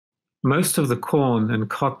Most of the corn and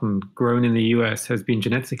cotton grown in the US has been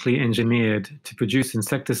genetically engineered to produce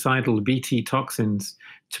insecticidal Bt toxins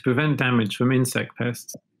to prevent damage from insect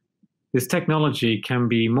pests. This technology can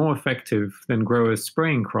be more effective than growers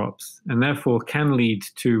spraying crops and therefore can lead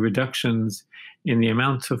to reductions in the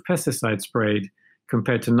amount of pesticide sprayed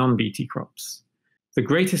compared to non-Bt crops. The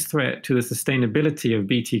greatest threat to the sustainability of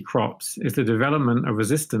Bt crops is the development of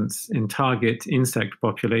resistance in target insect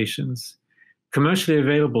populations. Commercially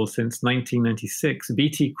available since 1996,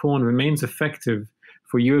 Bt corn remains effective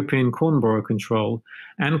for European corn borer control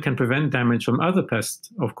and can prevent damage from other pests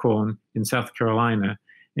of corn in South Carolina,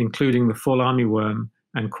 including the fall armyworm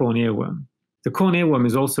and corn earworm. The corn earworm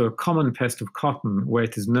is also a common pest of cotton, where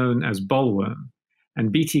it is known as bollworm,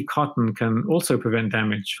 and Bt cotton can also prevent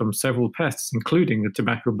damage from several pests, including the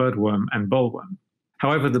tobacco budworm and bollworm.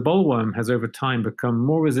 However, the bollworm has over time become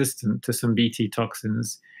more resistant to some Bt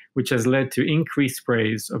toxins, which has led to increased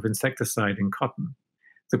sprays of insecticide in cotton.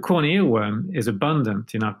 The corn earworm is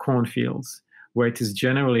abundant in our cornfields, where it is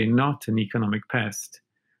generally not an economic pest.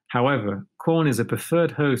 However, corn is a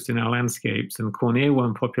preferred host in our landscapes, and corn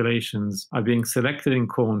earworm populations are being selected in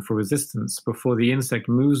corn for resistance before the insect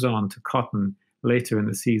moves on to cotton later in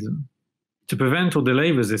the season. To prevent or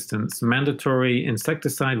delay resistance, mandatory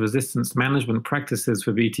insecticide resistance management practices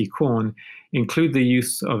for Bt corn include the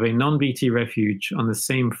use of a non-Bt refuge on the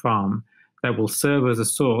same farm that will serve as a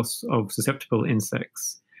source of susceptible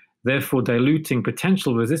insects, therefore diluting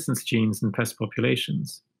potential resistance genes in pest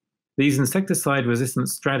populations. These insecticide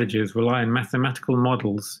resistance strategies rely on mathematical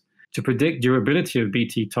models to predict durability of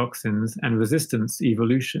Bt toxins and resistance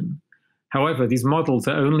evolution. However, these models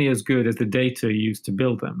are only as good as the data used to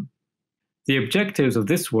build them. The objectives of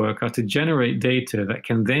this work are to generate data that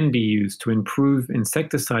can then be used to improve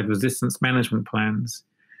insecticide resistance management plans.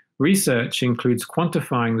 Research includes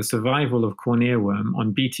quantifying the survival of corn earworm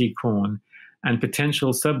on Bt corn and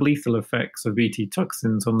potential sublethal effects of Bt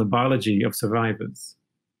toxins on the biology of survivors.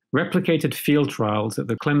 Replicated field trials at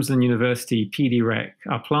the Clemson University PDREC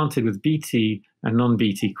are planted with Bt and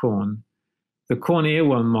non-Bt corn. The corn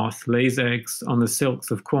earworm moth lays eggs on the silks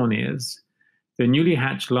of corn ears. The newly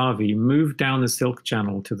hatched larvae move down the silk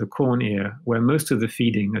channel to the corn ear, where most of the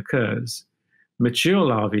feeding occurs. Mature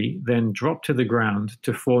larvae then drop to the ground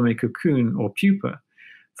to form a cocoon or pupa,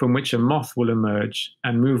 from which a moth will emerge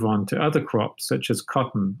and move on to other crops such as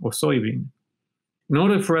cotton or soybean. In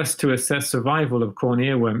order for us to assess survival of corn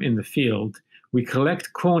earworm in the field, we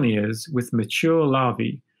collect corn ears with mature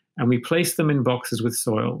larvae and we place them in boxes with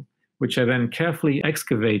soil, which are then carefully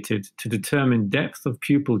excavated to determine depth of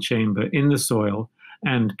pupal chamber in the soil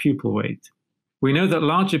and pupal weight. We know that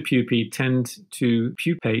larger pupae tend to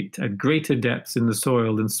pupate at greater depths in the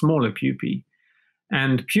soil than smaller pupae,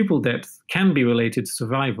 and pupal depth can be related to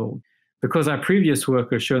survival. Because our previous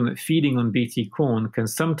work has shown that feeding on Bt corn can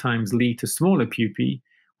sometimes lead to smaller pupae,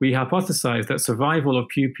 we hypothesize that survival of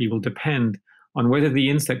pupae will depend on whether the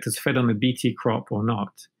insect is fed on the Bt crop or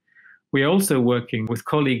not. We are also working with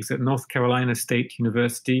colleagues at North Carolina State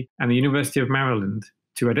University and the University of Maryland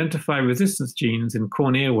to identify resistance genes in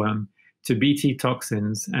corn earworm to Bt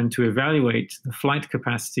toxins and to evaluate the flight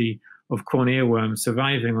capacity of corn earworm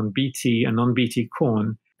surviving on Bt and non-Bt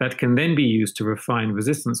corn that can then be used to refine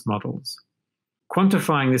resistance models.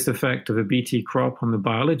 Quantifying this effect of a Bt crop on the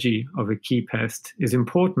biology of a key pest is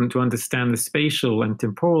important to understand the spatial and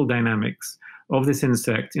temporal dynamics of this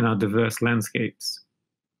insect in our diverse landscapes.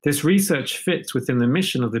 This research fits within the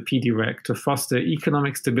mission of the PDREC to foster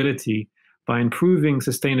economic stability by improving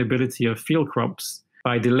sustainability of field crops,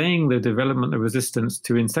 by delaying the development of resistance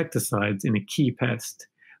to insecticides in a key pest,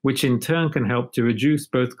 which in turn can help to reduce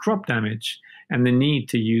both crop damage and the need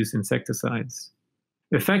to use insecticides.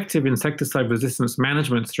 Effective insecticide resistance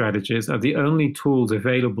management strategies are the only tools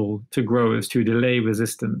available to growers to delay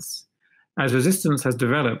resistance. As resistance has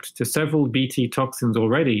developed to several Bt toxins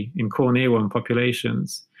already in corn earworm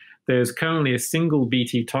populations, there is currently a single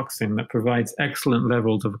Bt toxin that provides excellent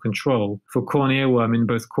levels of control for corn earworm in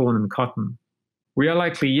both corn and cotton. We are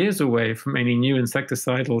likely years away from any new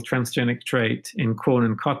insecticidal transgenic trait in corn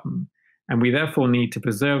and cotton, and we therefore need to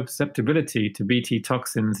preserve susceptibility to Bt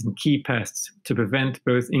toxins in key pests to prevent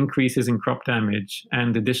both increases in crop damage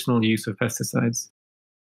and additional use of pesticides.